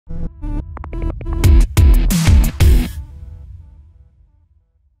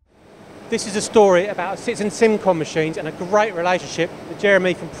this is a story about Citizen Cincom machines and a great relationship that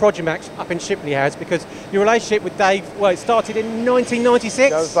Jeremy from Produmax up in Shipley has, because your relationship with Dave, well, it started in 1996?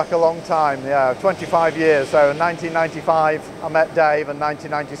 Goes back a long time, yeah, 25 years. So in 1995 I met Dave, and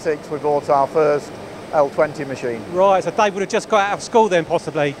 1996 we bought our first L20 machine. Right, so Dave would have just got out of school then,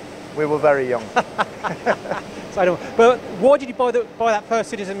 possibly. We were very young. But why did you buy that first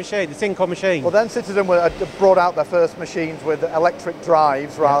Citizen machine, the Cincom machine? Well, then Citizen had brought out their first machines with electric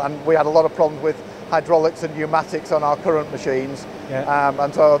drives, Yeah. and we had a lot of problems with hydraulics and pneumatics on our current machines. Yeah.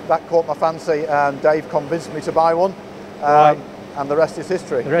 And so that caught my fancy, and Dave convinced me to buy one. Right. And the rest is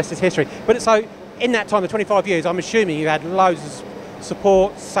history. The rest is history. But so, in that time, the 25 years, I'm assuming you had loads of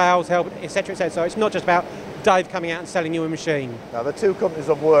support, sales, help, etc., etc. So it's not just about Dave coming out and selling you a machine. Now, the two companies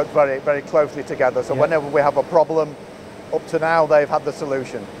have worked very, very closely together. So Yeah. whenever we have a problem, up to now, they've had the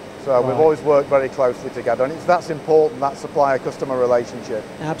solution. So we've Right. always worked very closely together, and that's important, that supplier-customer relationship.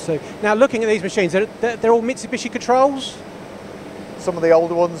 Absolutely. Now, looking at these machines, they're all Mitsubishi controls? Some of the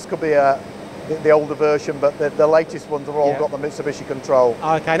older ones could be the older version, but the latest ones have all Yeah. got the Mitsubishi control.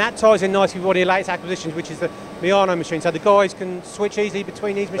 Okay, and that ties in nicely with one of your latest acquisitions, which is the Miano machine. So the guys can switch easily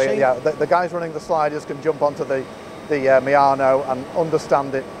between these machines? Yeah, the guys running the sliders can jump onto the Miano and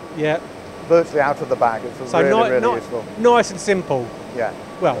understand it Yeah. virtually out of the bag. It's So really useful. nice and simple. Yeah.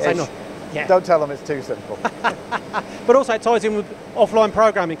 Well, so Ish. not. Yeah. Don't tell them it's too simple. But also it ties in with offline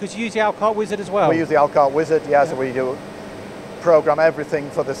programming, because you use the Alcart Wizard as well. We use the Alcart Wizard, yeah, so we do program everything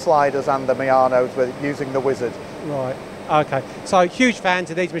for the sliders and the Mianos with using the Wizard. Right. Okay. So huge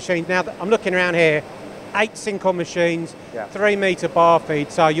fans of these machines. Now that I'm looking around here, 8 Cincom machines, Yeah. 3 metre bar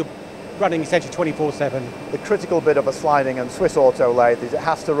feed. So you're running essentially 24/7. The critical bit of a sliding and Swiss auto lathe is it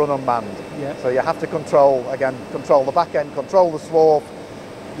has to run unmanned. Yeah. So you have to control the back end, control the swarf.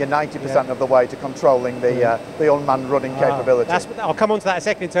 You're 90% Yeah. of the way to controlling the unmanned running capability. I'll come on to that in a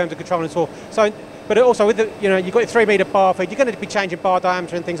second in terms of controlling the swarf. So, but also with the, you've got your 3 metre bar feed, you're going to be changing bar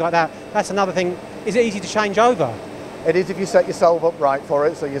diameter and things like that. That's another thing. Is it easy to change over? It is if you set yourself up right for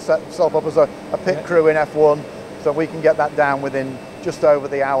it. So you set yourself up as a pit Yeah. crew in F1, so we can get that down within just over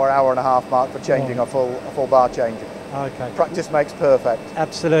the hour and a half mark for changing a full bar change. Okay. Practice makes perfect.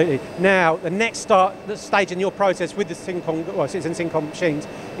 Absolutely. Now, the next stage in your process with the Citizen Cincom machines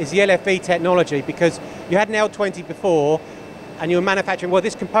is the LFE technology, because you had an L20 before and you were manufacturing, well,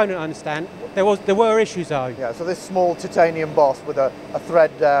 this component, I understand, there were issues though. Yeah, so this small titanium boss with a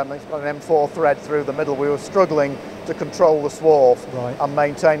thread, it's got an M4 thread through the middle, we were struggling to control the swarf Right. and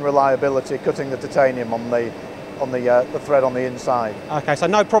maintain reliability, cutting the titanium on the thread on the inside. Okay, so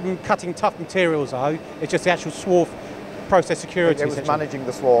no problem cutting tough materials though, it's just the actual swarf process security. It was essentially. managing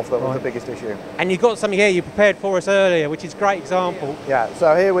the swarf that was Right. the biggest issue. And you've got something here you prepared for us earlier, which is a great example. Yeah,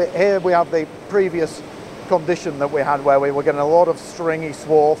 so here we have the previous condition that we had, where we were getting a lot of stringy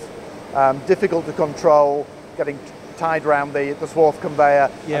swarf, difficult to control, getting tied around the swarf conveyor,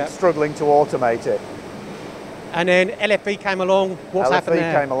 Yeah. and struggling to automate it. And then LFE came along, what's happened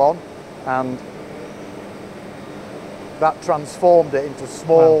there? came along, and that transformed it into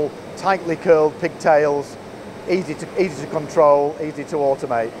small, tightly curled pigtails, easy to control, easy to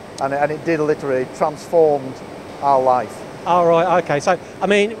automate, and it did literally transformed our life. Oh, right, okay. So, I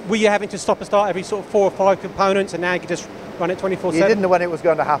mean, were you having to stop and start every sort of 4 or 5 components, and now you can just run it 24/7? You didn't know when it was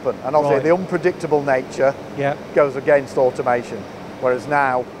going to happen, and obviously Right. the unpredictable nature Yeah. goes against automation, whereas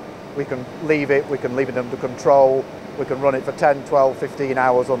now we can leave it under control, we can run it for 10, 12, 15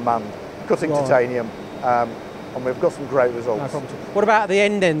 hours unmanned, cutting Right. titanium, and we've got some great results. No problem at all. What about the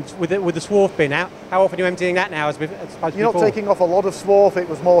end with the swarf bin? How often are you emptying that now as opposed to You're not before? taking off a lot of swarf, it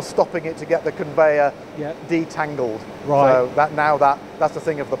was more stopping it to get the conveyor Yeah. detangled. Right. So that's a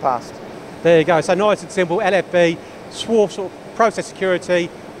thing of the past. There you go. So nice and simple. LFB, swarf sort of process security.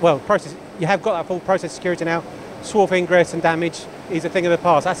 Well, you have got that full process security now. Swarf ingress and damage is a thing of the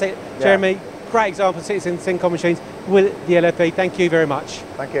past. That's it. Yeah. Jeremy, great example of Citizen Cincom machines with the LFB. Thank you very much.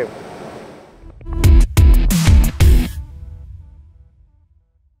 Thank you.